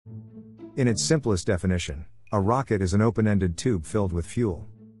In its simplest definition, a rocket is an open-ended tube filled with fuel.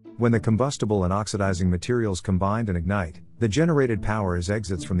 When the combustible and oxidizing materials combine and ignite, the generated power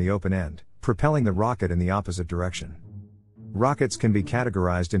exits from the open end, propelling the rocket in the opposite direction. Rockets can be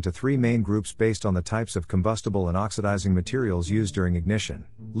categorized into three main groups based on the types of combustible and oxidizing materials used during ignition: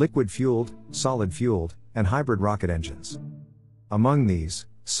 liquid-fueled, solid-fueled, and hybrid rocket engines. Among these,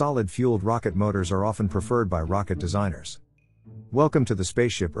 solid-fueled rocket motors are often preferred by rocket designers. Welcome to the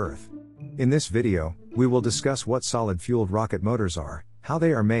spaceship Earth. In this video, we will discuss what solid-fueled rocket motors are, how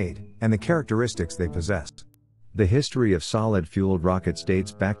they are made, and the characteristics they possess. The history of solid-fueled rockets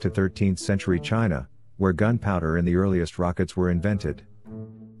dates back to 13th century China, where gunpowder and the earliest rockets were invented.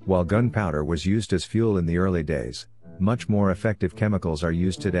 While gunpowder was used as fuel in the early days, much more effective chemicals are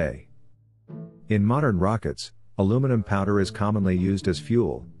used today. In modern rockets, aluminum powder is commonly used as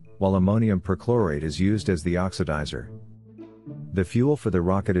fuel, while ammonium perchlorate is used as the oxidizer. The fuel for the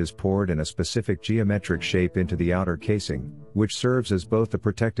rocket is poured in a specific geometric shape into the outer casing, which serves as both the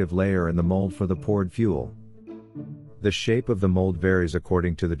protective layer and the mold for the poured fuel. The shape of the mold varies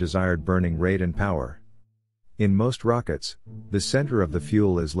according to the desired burning rate and power. In most rockets, the center of the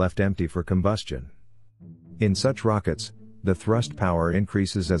fuel is left empty for combustion. In such rockets, the thrust power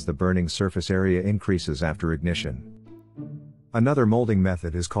increases as the burning surface area increases after ignition. Another molding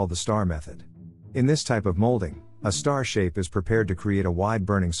method is called the star method. In this type of molding, a star shape is prepared to create a wide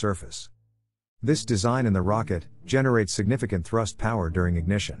burning surface. This design in the rocket generates significant thrust power during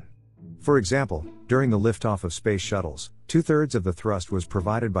ignition. For example, during the liftoff of space shuttles, 2/3 of the thrust was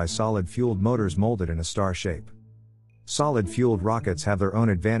provided by solid-fueled motors molded in a star shape. Solid-fueled rockets have their own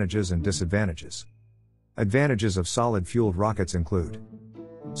advantages and disadvantages. Advantages of solid-fueled rockets include: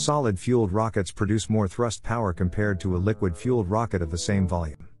 solid-fueled rockets produce more thrust power compared to a liquid-fueled rocket of the same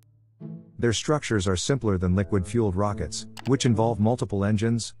volume. Their structures are simpler than liquid-fueled rockets, which involve multiple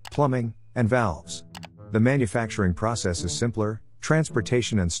engines, plumbing, and valves. The manufacturing process is simpler.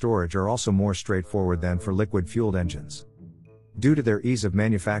 Transportation and storage are also more straightforward than for liquid-fueled engines. Due to their ease of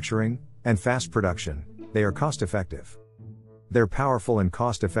manufacturing and fast production, they are cost-effective. Their powerful and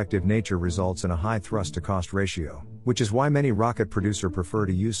cost-effective nature results in a high thrust-to-cost ratio, which is why many rocket producers prefer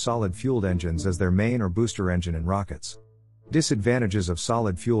to use solid-fueled engines as their main or booster engine in rockets. Disadvantages of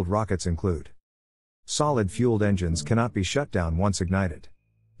solid-fueled rockets include: solid-fueled engines cannot be shut down once ignited.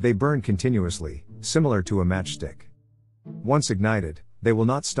 They burn continuously, similar to a matchstick. Once ignited, they will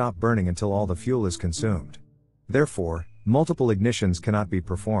not stop burning until all the fuel is consumed. Therefore, multiple ignitions cannot be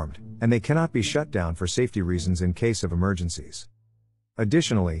performed, and they cannot be shut down for safety reasons in case of emergencies.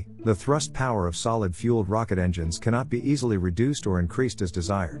 Additionally, the thrust power of solid-fueled rocket engines cannot be easily reduced or increased as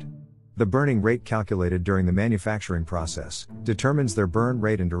desired. The burning rate calculated during the manufacturing process determines their burn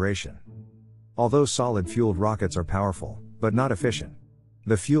rate and duration. Although solid-fueled rockets are powerful, but not efficient,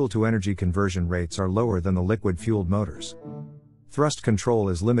 the fuel-to-energy conversion rates are lower than the liquid-fueled motors. Thrust control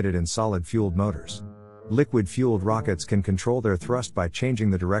is limited in solid-fueled motors. Liquid-fueled rockets can control their thrust by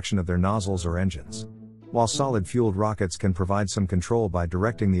changing the direction of their nozzles or engines. While solid-fueled rockets can provide some control by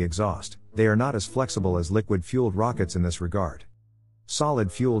directing the exhaust, they are not as flexible as liquid-fueled rockets in this regard.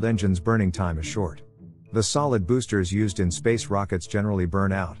 Solid-fueled engines' burning time is short. The solid boosters used in space rockets generally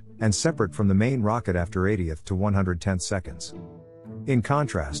burn out and separate from the main rocket after 80th to 110th seconds. In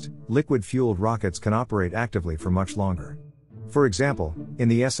contrast, liquid-fueled rockets can operate actively for much longer. For example, in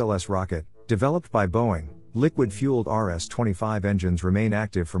the SLS rocket, developed by Boeing, liquid-fueled RS-25 engines remain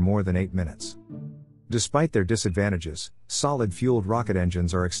active for more than 8 minutes. Despite their disadvantages, solid-fueled rocket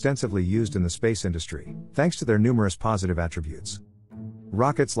engines are extensively used in the space industry, thanks to their numerous positive attributes.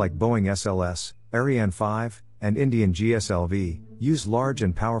 Rockets like Boeing SLS, Ariane 5, and Indian GSLV use large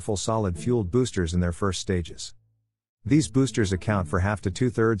and powerful solid-fueled boosters in their first stages. These boosters account for half to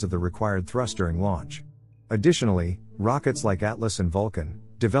 2/3 of the required thrust during launch. Additionally, rockets like Atlas and Vulcan,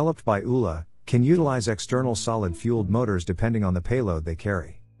 developed by ULA, can utilize external solid-fueled motors depending on the payload they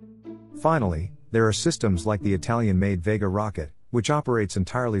carry. Finally, there are systems like the Italian-made Vega rocket, which operates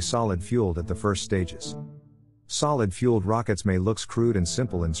entirely solid-fueled at the first stages. Solid-fueled rockets may look crude and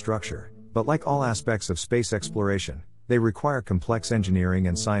simple in structure, but like all aspects of space exploration, they require complex engineering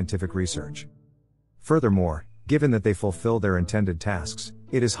and scientific research. Furthermore, given that they fulfill their intended tasks,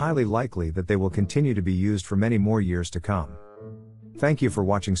 it is highly likely that they will continue to be used for many more years to come. Thank you for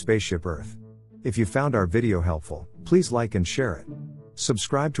watching Spaceship Earth. If you found our video helpful, please like and share it.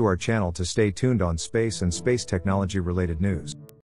 Subscribe to our channel to stay tuned on space and space technology related news.